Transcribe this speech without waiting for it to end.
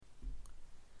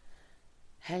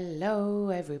Hello,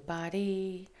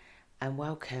 everybody, and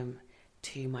welcome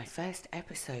to my first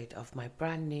episode of my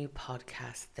brand new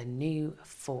podcast, The New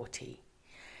 40.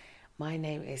 My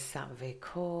name is Satveer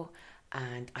Kaur,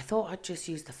 and I thought I'd just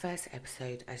use the first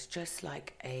episode as just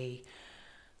like a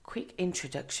quick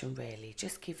introduction, really.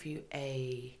 Just give you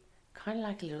a kind of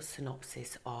like a little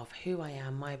synopsis of who I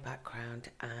am, my background,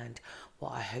 and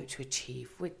what I hope to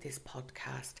achieve with this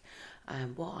podcast,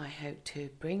 and what I hope to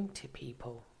bring to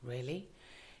people, really.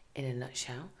 In a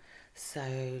nutshell. So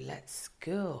let's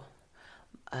go.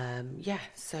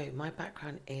 So my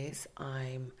background is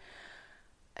I'm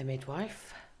a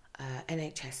midwife,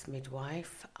 NHS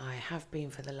midwife. I have been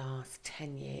for the last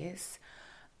 10 years.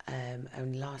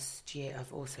 And last year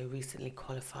I've also recently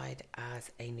qualified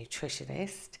as a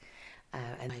nutritionist,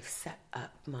 and I've set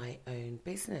up my own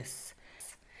business,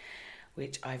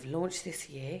 which I've launched this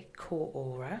year, Kaur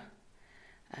Aura.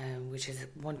 Which is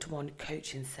one-to-one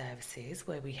coaching services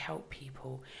where we help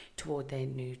people toward their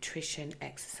nutrition,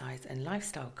 exercise and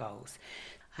lifestyle goals,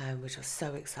 which I'm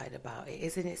so excited about. It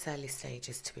is in its early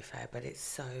stages, to be fair, but it's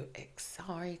so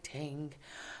exciting.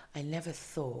 I never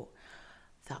thought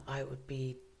that I would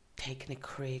be taking a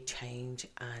career change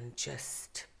and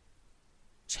just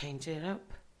changing it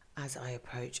up as I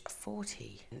approach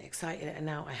 40. And excited, and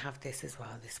now I have this as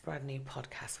well, this brand new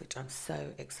podcast, which I'm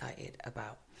so excited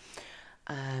about.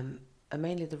 And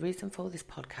mainly the reason for this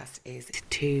podcast is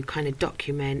to kind of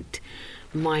document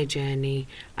my journey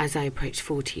as I approach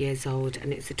 40 years old,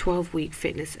 and it's a 12-week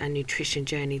fitness and nutrition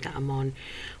journey that I'm on,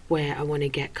 where I want to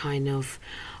get I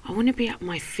want to be at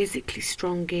my physically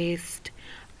strongest,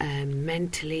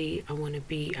 mentally I want to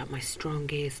be at my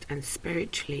strongest, and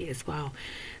spiritually as well.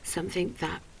 Something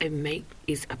that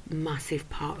is a massive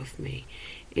part of me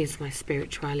is my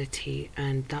spirituality,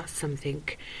 and that's something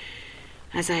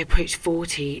as I approach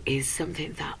 40 is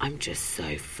something that I'm just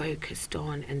so focused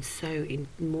on and so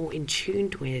more in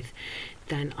tuned with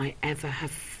than I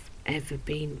have ever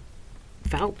been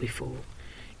felt before,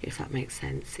 if that makes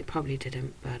sense. It probably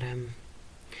didn't, but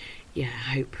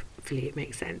hopefully it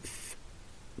makes sense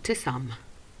to some.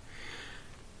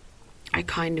 I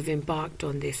kind of embarked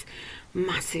on this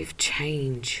massive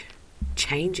changes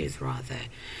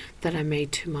that I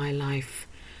made to my life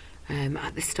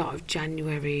at the start of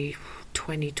January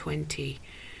 2020,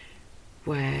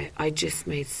 where I just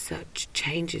made such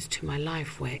changes to my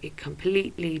life where it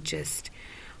completely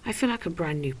I feel like a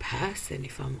brand new person,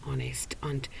 if I'm honest,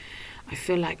 and I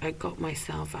feel like I got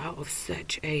myself out of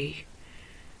such a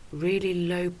really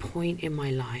low point in my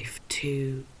life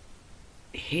to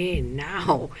here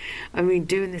now. I mean,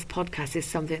 doing this podcast is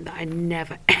something that I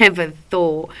never ever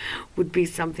thought would be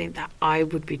something that I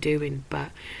would be doing,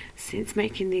 but since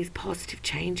making these positive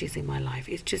changes in my life,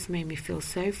 it's just made me feel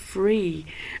so free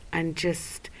and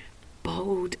just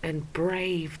bold and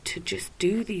brave to just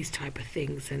do these type of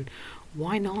things. And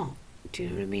why not? Do you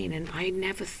know what I mean? And I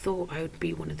never thought I would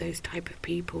be one of those type of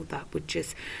people that would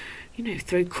just,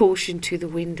 throw caution to the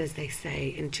wind, as they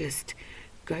say, and just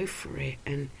go for it.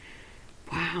 And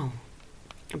wow.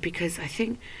 Because I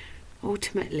think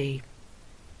ultimately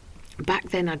back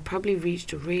then I'd probably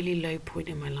reached a really low point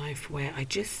in my life where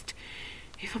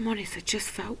if I'm honest, I just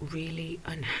felt really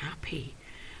unhappy.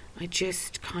 I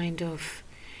just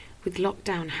with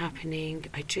lockdown happening,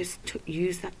 I just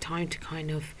used that time to kind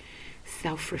of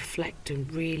self-reflect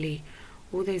and really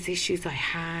all those issues I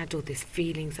had, or these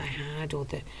feelings I had, or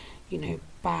the,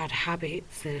 bad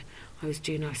habits that I was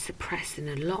doing. I was suppressing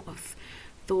a lot of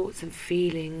thoughts and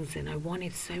feelings, and I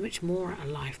wanted so much more out of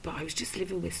life, but I was just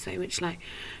living with so much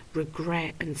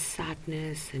regret and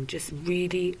sadness, and just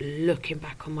really looking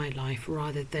back on my life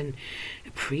rather than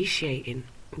appreciating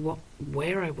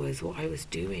where I was, what I was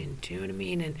doing. Do you know what I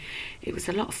mean? And it was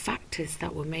a lot of factors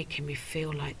that were making me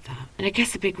feel like that. And I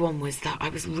guess the big one was that I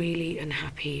was really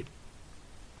unhappy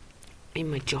in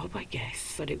my job, I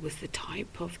guess, but it was the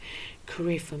type of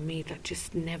career for me that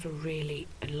just never really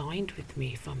aligned with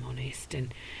me, if I'm honest.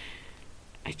 And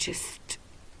I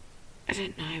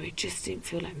don't know, it just didn't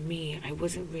feel like me. I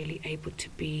wasn't really able to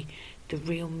be the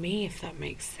real me, if that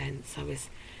makes sense. I was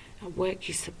at work,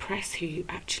 you suppress who you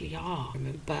actually are.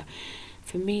 But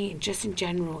for me, just in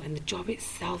general, and the job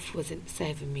itself wasn't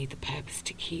serving me the purpose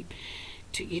to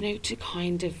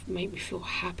kind of make me feel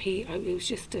happy. I was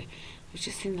just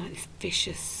in this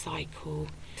vicious cycle.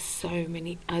 So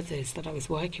many others that I was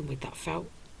working with that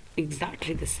felt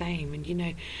exactly the same, and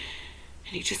and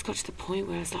it just got to the point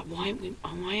where I was like, why am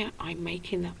I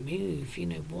making that move?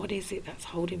 What is it that's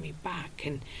holding me back?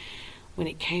 And when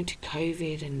it came to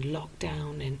COVID and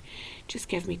lockdown, and just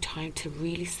gave me time to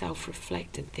really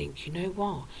self-reflect and think, you know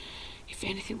what, if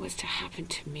anything was to happen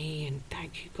to me, and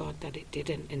thank you God that it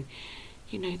didn't, and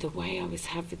the way I was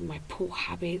having my poor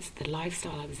habits, the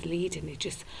lifestyle I was leading, it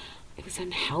was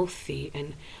unhealthy,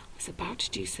 and I was about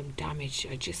to do some damage.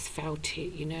 I just felt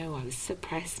it, I was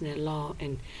suppressing a lot,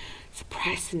 and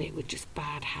suppressing it with just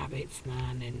bad habits,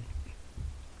 man, and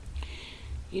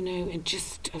and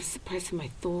just I was suppressing my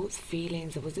thoughts,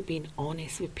 feelings. I wasn't being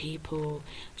honest with people.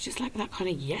 I was just like that kind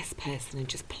of yes person, and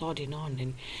just plodding on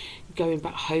and going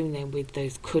back home then with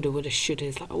those coulda, woulda,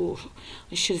 shouldas, like, oh,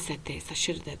 I should have said this, I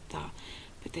should have said that.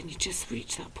 But then you just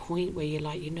reach that point where you're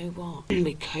like, you know what,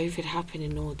 with COVID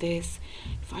happening and all this,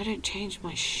 if I don't change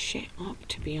my shit up,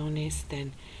 to be honest,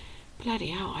 then bloody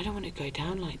hell, I don't want to go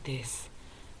down like this.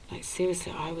 Like,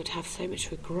 seriously, I would have so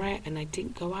much regret, and I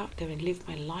didn't go out there and live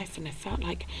my life, and I felt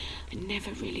like I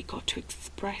never really got to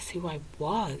express who I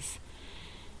was.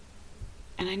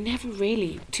 And I never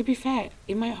really, to be fair,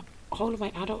 in my whole of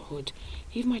my adulthood,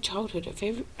 even my childhood,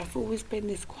 I've always been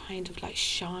this kind of like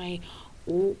shy,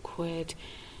 awkward,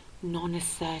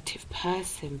 non-assertive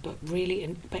person,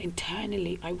 but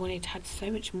internally I had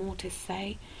so much more to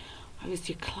say. I was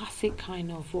your classic kind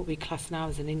of what we class now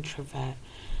as an introvert.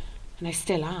 And I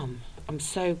still am. I'm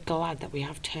so glad that we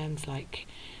have terms like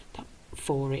that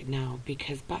for it now,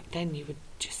 because back then you were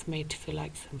just made to feel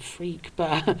like some freak.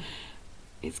 But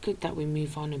it's good that we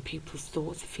move on and people's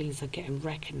thoughts and feelings are getting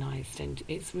recognised, and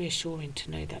it's reassuring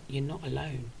to know that you're not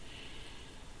alone.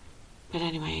 But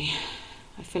anyway,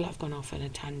 I feel like I've gone off on a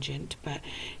tangent, but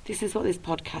this is what this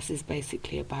podcast is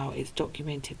basically about. It's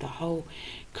documented the whole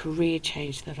career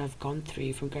change that I've gone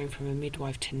through, from going from a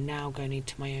midwife to now going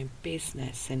into my own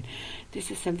business. And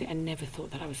this is something I never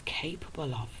thought that I was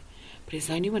capable of. But it's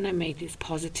only when I made these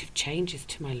positive changes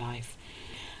to my life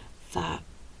that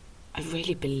I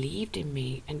really believed in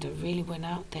me, and I really went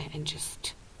out there and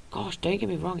just, gosh, don't get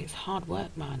me wrong, it's hard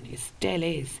work, man. It still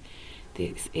is.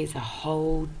 This is a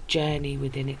whole journey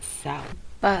within itself.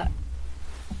 But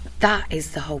that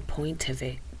is the whole point of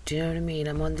it. Do you know what I mean?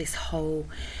 I'm on this whole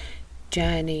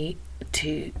journey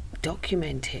to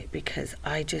document it, because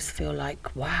I just feel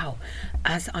like, wow,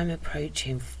 as I'm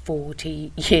approaching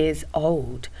 40 years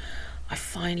old, I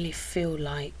finally feel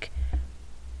like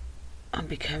I'm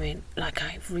becoming, like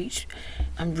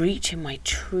I'm reaching my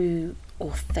true,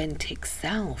 authentic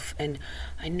self, and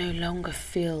I no longer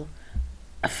feel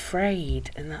afraid.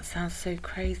 And that sounds so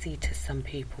crazy to some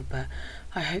people, but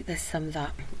I hope there's some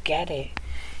that get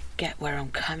where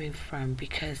I'm coming from,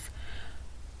 because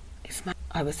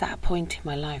I was at a point in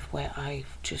my life where I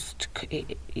just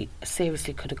it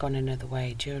seriously could have gone another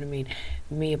way. Do you know what I mean?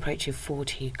 Me approaching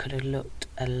 40 could have looked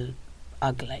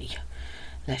ugly.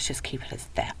 Let's just keep it as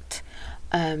that.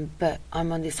 But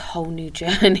I'm on this whole new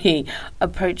journey,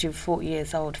 approaching 40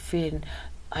 years old, feeling,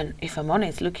 and if I'm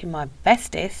honest, looking my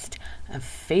bestest and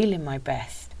feeling my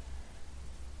best.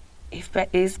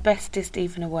 Is bestest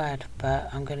even a word? But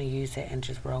I'm going to use it and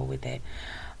just roll with it.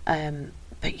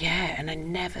 But yeah, and I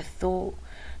never thought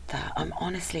that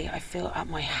I feel at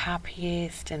my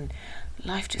happiest, and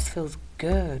life just feels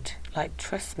good. Like,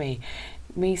 trust me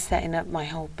setting up my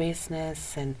whole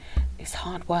business, and it's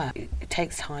hard work. It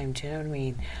takes time, do you know what I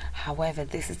mean? However,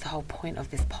 this is the whole point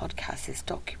of this podcast, is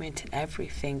documenting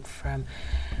everything from,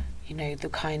 the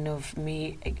kind of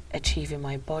me achieving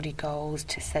my body goals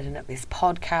to setting up this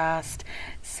podcast.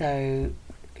 So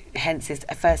hence this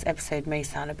first episode may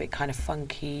sound a bit kind of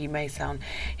funky, you may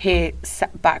hear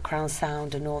background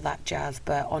sound and all that jazz,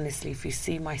 but honestly, if you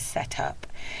see my setup,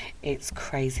 it's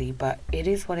crazy, but it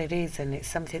is what it is. And it's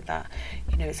something that,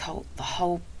 it's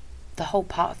the whole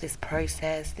part of this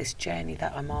process, this journey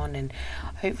that I'm on, and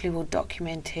hopefully we'll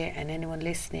document it, and anyone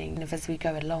listening, as we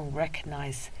go along,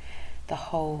 recognise the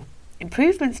whole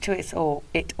improvements to it all.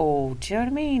 Do you know what I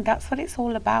mean? That's what it's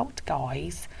all about,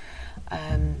 guys.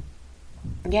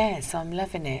 So I'm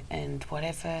loving it, and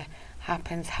whatever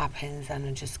happens, and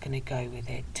I'm just going to go with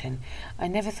it. And I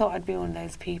never thought I'd be one of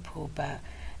those people, but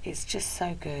it's just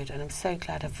so good, and I'm so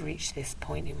glad I've reached this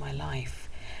point in my life,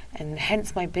 and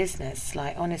hence my business.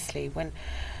 Like, honestly, when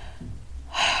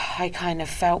I kind of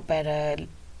felt better,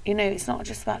 it's not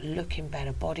just about looking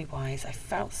better body-wise. I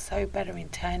felt so better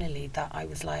internally that I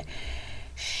was like,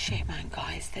 shit, man,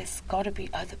 guys, there's got to be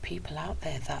other people out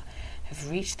there that have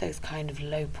reached those kind of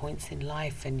low points in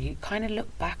life, and you kind of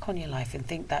look back on your life and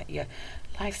think that your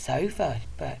life's over,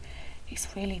 but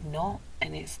it's really not.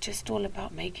 And it's just all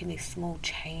about making these small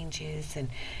changes and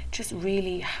just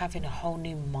really having a whole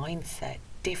new mindset,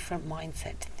 different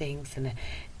mindset to things, and a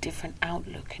different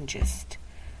outlook, and just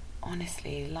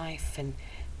honestly, life and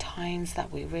times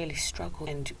that we really struggle,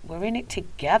 and we're in it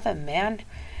together, man.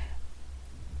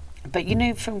 But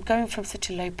from going from such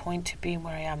a low point to being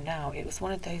where I am now, it was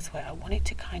one of those where I wanted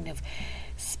to kind of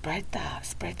spread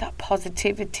that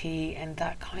positivity and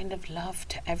that kind of love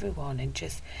to everyone, and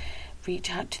just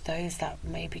reach out to those that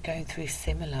may be going through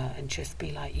similar, and just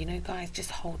be like, guys,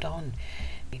 just hold on.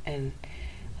 And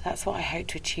that's what I hope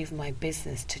to achieve in my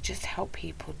business, to just help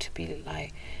people to be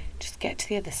like, just get to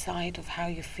the other side of how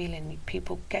you're feeling.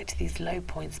 People get to these low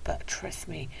points, but trust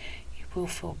me, you will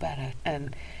feel better.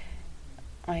 And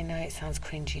I know it sounds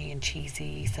cringy and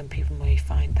cheesy, some people may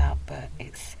find that, but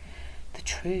it's the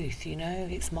truth,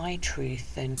 it's my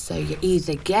truth. And so you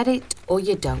either get it or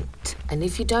you don't, and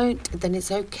if you don't, then it's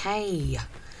okay.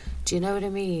 Do you know what I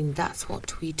mean? That's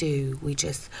what we do. We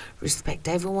just respect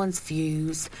everyone's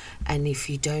views, and if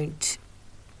you don't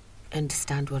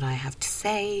understand what I have to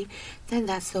say, then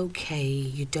that's okay.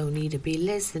 You don't need to be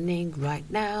listening right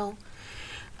now.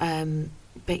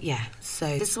 But yeah,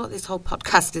 so this is what this whole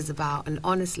podcast is about. And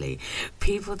honestly,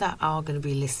 people that are going to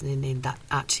be listening in that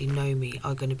actually know me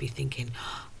are going to be thinking,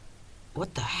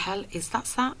 what the hell is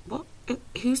that? What?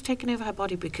 Who's taking over her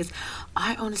body? Because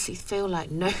I honestly feel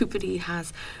like nobody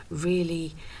has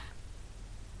really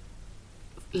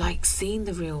seen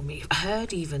the real me,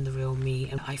 heard even the real me,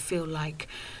 and I feel like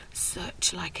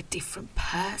such like a different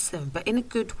person, but in a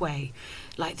good way.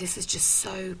 This is just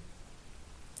so,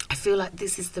 I feel like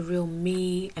this is the real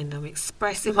me, and I'm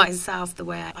expressing myself the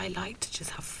way I like to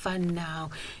just have fun now,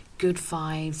 good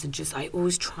vibes, and just I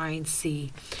always try and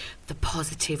see the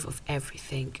positive of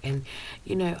everything. And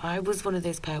I was one of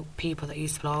those people that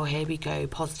used to be like, oh, here we go,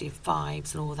 positive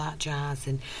vibes and all that jazz,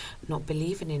 and not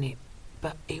believing in it.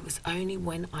 But it was only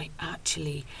when I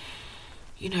actually,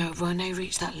 when I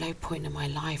reached that low point in my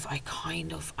life, I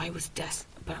was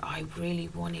desperate, but I really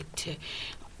wanted to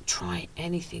try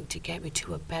anything to get me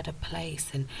to a better place.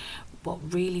 And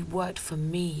what really worked for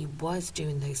me was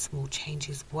doing those small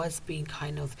changes, was being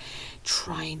kind of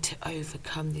trying to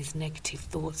overcome these negative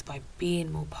thoughts by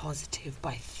being more positive,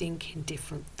 by thinking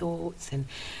different thoughts. And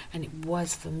it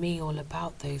was for me all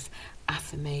about those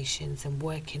affirmations and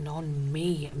working on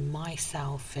me and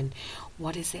myself, and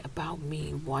what is it about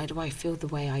me? Why do I feel the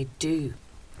way I do?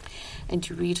 And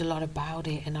you read a lot about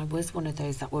it, and I was one of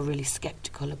those that were really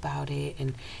skeptical about it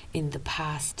and in the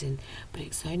past, but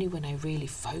it's only when I really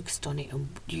focused on it and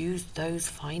used those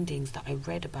findings that I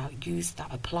read about,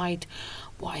 applied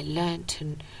what I learnt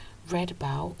and read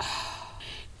about,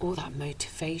 all that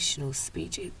motivational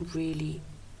speech, it really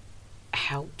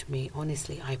helped me.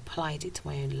 Honestly, I applied it to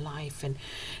my own life, and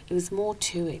it was more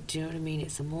to it. Do you know what I mean?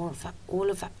 It's more of that, all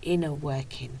of that inner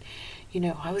working.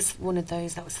 I was one of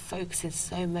those that was focusing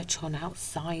so much on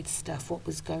outside stuff, what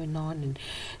was going on, and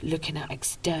looking at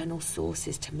external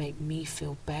sources to make me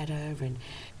feel better, and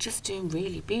just being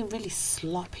really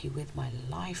sloppy with my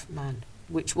life, man,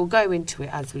 which we'll go into it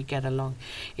as we get along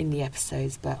in the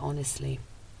episodes. But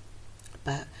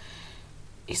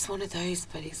it's one of those,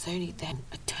 but it's only then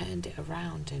I turned it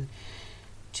around and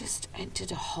just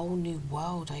entered a whole new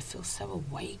world. I feel so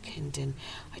awakened, and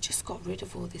I just got rid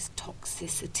of all this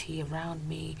toxicity around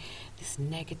me, this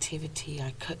negativity.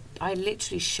 I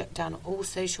literally shut down all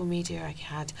social media I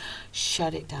had,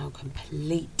 shut it down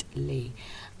completely,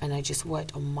 and I just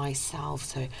worked on myself.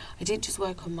 So I didn't just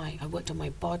I worked on my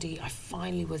body. I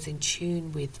finally was in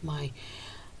tune with my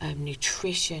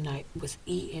nutrition. I was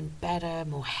eating better,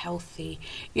 more healthy.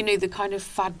 The kind of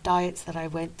fad diets that I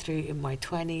went through in my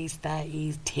 20s,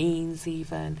 30s, teens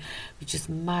even, was just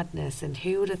madness. And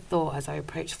who would have thought as I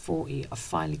approached 40, I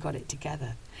finally got it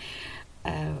together.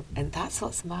 And that's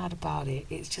what's mad about it.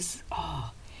 It's just,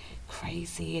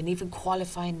 crazy. And even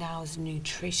qualifying now as a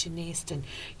nutritionist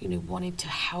and, wanting to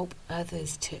help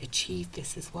others to achieve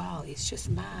this as well. It's just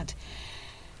mad.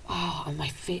 And my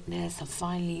fitness, I'm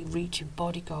finally reaching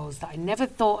body goals that I never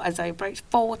thought as I approached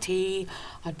 40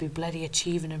 I'd be bloody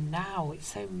achieving them now. It's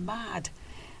so mad.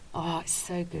 It's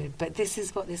so good. But this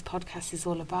is what this podcast is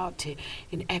all about,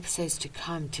 in episodes to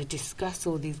come, to discuss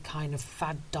all these kind of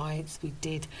fad diets we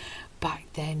did back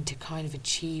then to kind of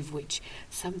achieve, which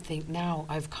something now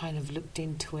I've kind of looked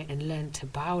into it and learnt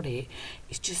about it.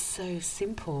 It's just so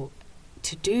simple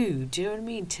to do. Do you know what I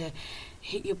mean? To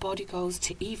hit your body goals,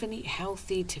 to even eat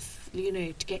healthy, to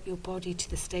get your body to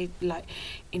the state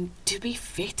to be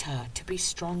fitter, to be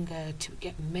stronger, to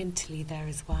get mentally there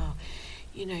as well.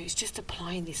 It's just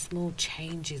applying these small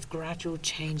changes, gradual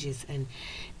changes, and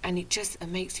it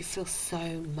makes you feel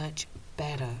so much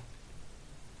better.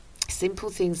 Simple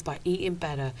things by eating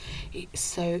better. It's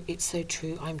so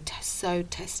true. I'm so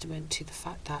testament to the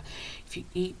fact that if you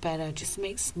eat better, just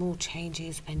make small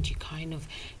changes and you kind of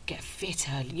get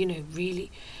fitter. Really,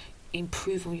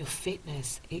 improve on your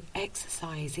fitness,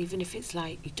 exercise, even if it's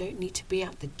like you don't need to be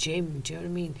at the gym. Do you know what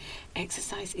I mean?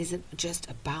 Exercise isn't just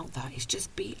about that. It's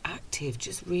just be active.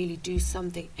 Just really do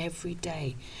something every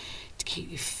day to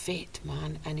keep you fit,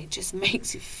 man. And it just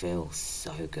makes you feel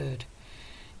so good.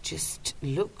 Just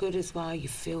look good as well. You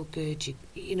feel good.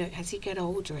 You know, as you get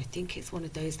older, I think it's one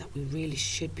of those that we really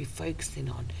should be focusing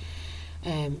on.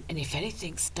 And if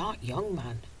anything, start young,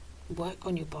 man. Work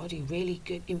on your body really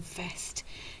good. Invest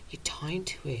your time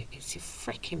to it. It's your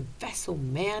freaking vessel,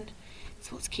 man.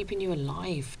 It's what's keeping you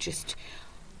alive. Just,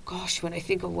 gosh, when I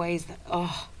think of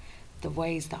the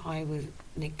ways that I was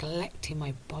neglecting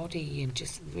my body and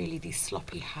just really these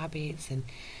sloppy habits and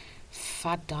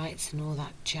fad diets and all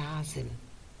that jazz and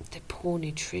the poor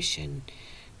nutrition,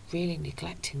 really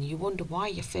neglecting. You wonder why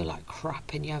you feel like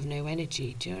crap and you have no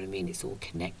energy. Do you know what I mean? It's all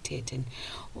connected, and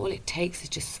all it takes is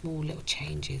just small little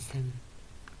changes, and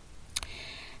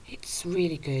it's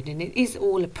really good. And it is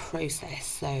all a process.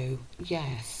 So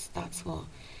yes, that's what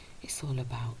it's all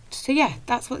about. So yeah,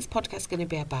 that's what this podcast is going to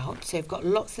be about. So I've got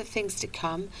lots of things to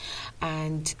come,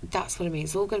 and that's what I mean.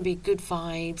 It's all going to be good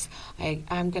vibes. I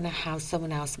am going to have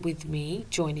someone else with me,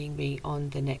 joining me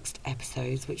on the next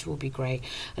episodes, which will be great.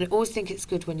 And I always think it's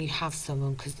good when you have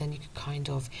someone, because then you can kind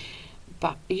of,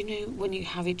 but you know, when you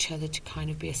have each other to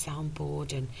kind of be a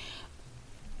soundboard and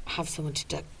have someone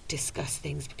to discuss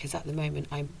things, because at the moment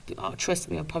trust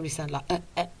me, I'll probably sound like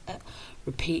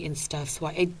repeating stuff, so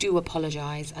I do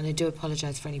apologise, and I do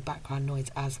apologise for any background noise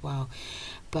as well.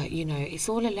 But you know, it's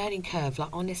all a learning curve. Like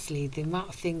honestly, the amount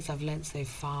of things I've learned so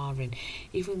far, and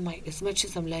even as much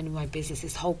as I'm learning my business,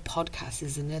 this whole podcast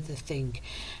is another thing,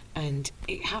 and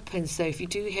it happens. So if you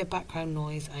do hear background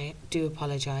noise, I do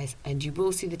apologise, and you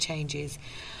will see the changes.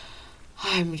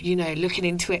 I'm, looking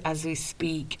into it as we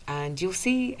speak, and you'll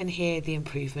see and hear the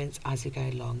improvements as we go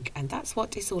along. And that's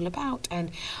what it's all about.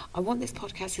 And I want this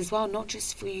podcast as well, not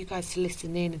just for you guys to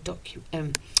listen in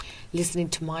and listening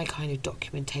to my kind of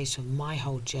documentation of my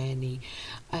whole journey.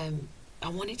 I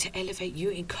want it to elevate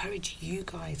you, encourage you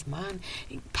guys, man,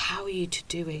 empower you to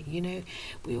do it. You know,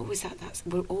 we're always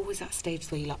at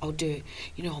stage where you're like, I'll do it.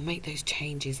 You know, I'll make those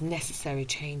changes, necessary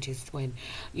changes when,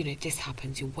 this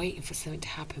happens. You're waiting for something to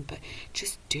happen, but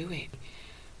just do it.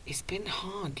 It's been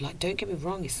hard. Like, don't get me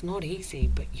wrong, it's not easy,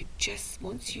 but you just,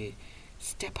 once you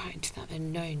step out into that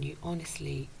unknown, you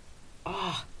honestly,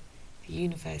 the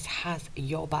universe has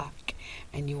your back,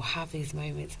 and you'll have these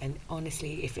moments. And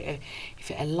honestly, if it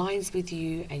aligns with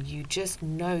you and you just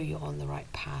know you're on the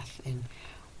right path, and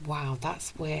wow,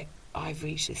 that's where I've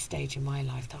reached this stage in my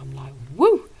life that I'm like,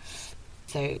 woo.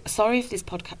 So sorry if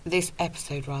this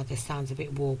episode sounds a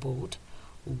bit wobbled,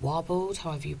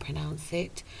 however you pronounce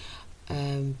it,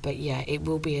 but yeah, it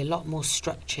will be a lot more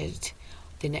structured,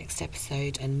 the next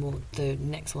episode, and more the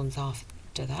next ones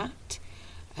after that.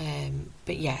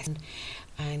 But yes,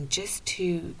 and just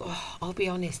to, I'll be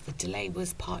honest, the delay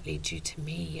was partly due to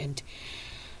me and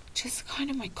just kind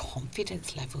of my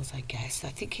confidence levels, I guess. I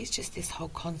think it's just this whole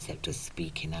concept of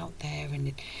speaking out there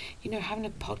and, having a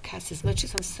podcast. As much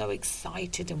as I'm so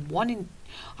excited and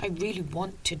I really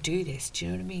want to do this, do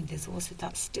you know what I mean? There's also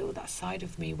that side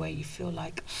of me where you feel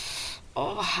like,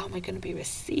 how am I going to be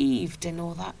received and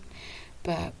all that?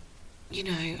 But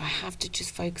I have to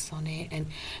just focus on it. And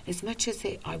as much as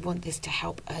I want this to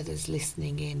help others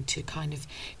listening in to kind of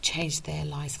change their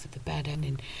lives for the better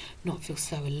and not feel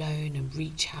so alone and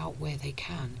reach out where they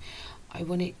can,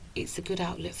 it's a good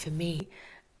outlet for me,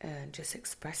 just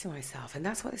expressing myself. And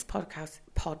that's what this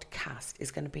podcast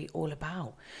is going to be all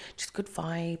about. Just good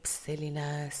vibes,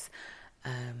 silliness,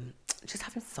 just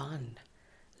having fun,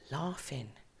 laughing.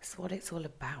 That's what it's all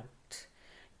about.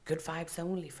 Good vibes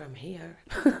only from here.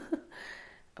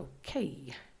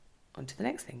 Okay, on to the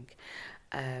next thing.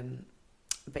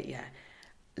 But yeah,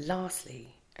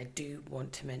 lastly, I do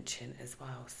want to mention as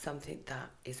well, something that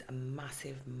is a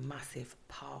massive, massive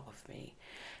part of me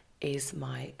is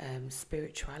my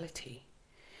spirituality.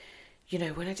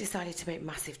 When I decided to make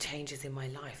massive changes in my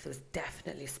life, there was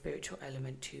definitely a spiritual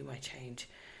element to my change.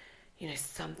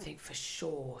 Something for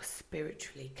sure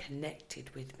spiritually connected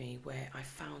with me, where I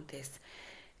found this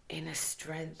inner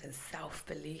strength and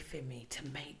self-belief in me to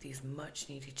make these much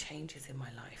needed changes in my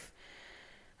life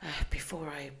before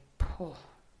I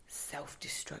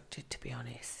self-destructed, to be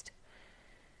honest.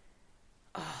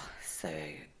 So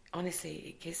honestly,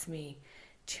 it gives me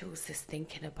chills just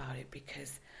thinking about it,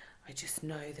 because I just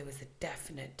know there was a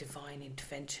definite divine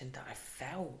intervention that I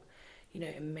felt.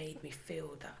 It made me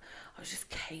feel that I was just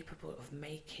capable of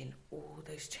making all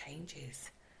those changes,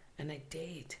 and I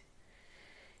did.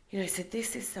 So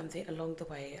this is something along the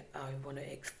way I want to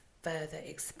further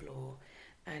explore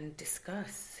and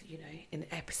discuss, in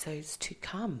episodes to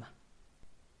come.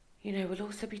 We'll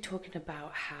also be talking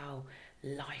about how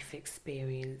life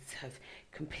experience have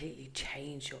completely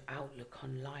changed your outlook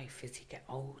on life as you get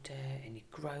older and you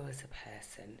grow as a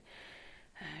person.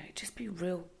 Just be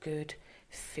real good,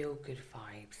 feel good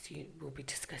vibes. We'll be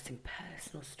discussing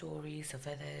personal stories of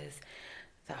others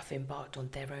that have embarked on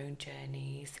their own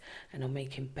journeys and are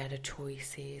making better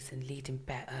choices and leading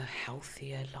better,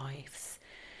 healthier lives.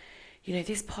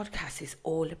 This podcast is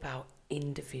all about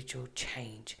individual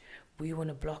change. We want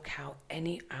to block out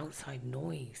any outside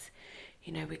noise.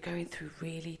 We're going through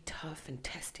really tough and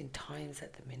testing times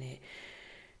at the minute.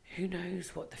 Who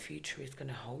knows what the future is going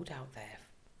to hold out there?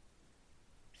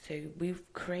 So we've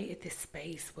created this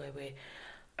space where we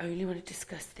only want to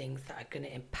discuss things that are going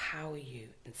to empower you,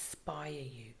 inspire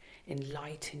you,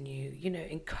 enlighten you,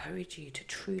 encourage you to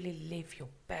truly live your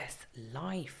best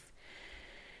life.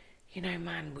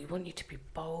 Man, we want you to be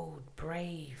bold,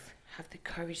 brave, have the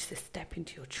courage to step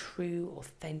into your true,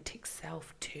 authentic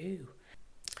self too.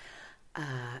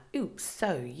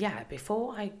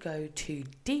 Before I go too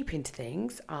deep into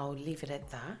things, I'll leave it at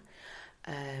that.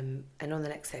 And on the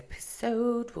next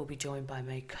episode, we'll be joined by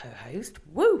my co-host,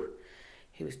 who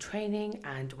is training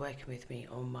and working with me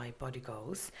on my body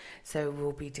goals. So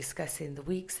we'll be discussing the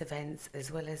week's events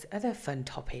as well as other fun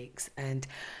topics. And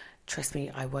trust me,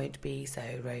 I won't be so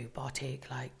robotic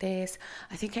like this.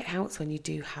 I think it helps when you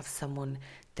do have someone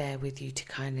there with you to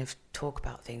kind of talk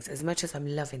about things. As much as I'm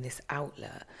loving this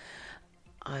outlet,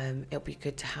 it'll be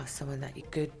good to have someone that you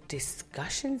good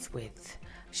discussions with,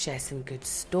 share some good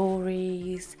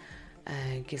stories,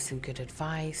 give some good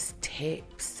advice,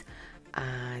 tips,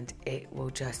 and it will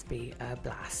just be a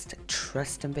blast.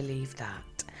 Trust and believe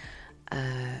that.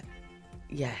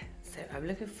 So I'm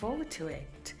looking forward to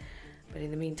it. But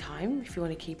in the meantime, if you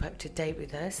want to keep up to date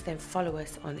with us, then follow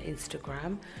us on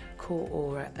Instagram, Kaur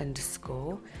Aura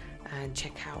 _ and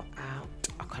check out I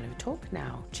can't even talk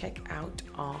now. Check out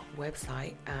our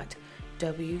website at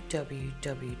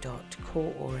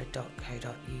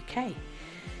www.kauraura.co.uk.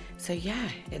 So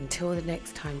until the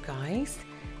next time, guys,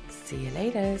 see you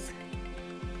later.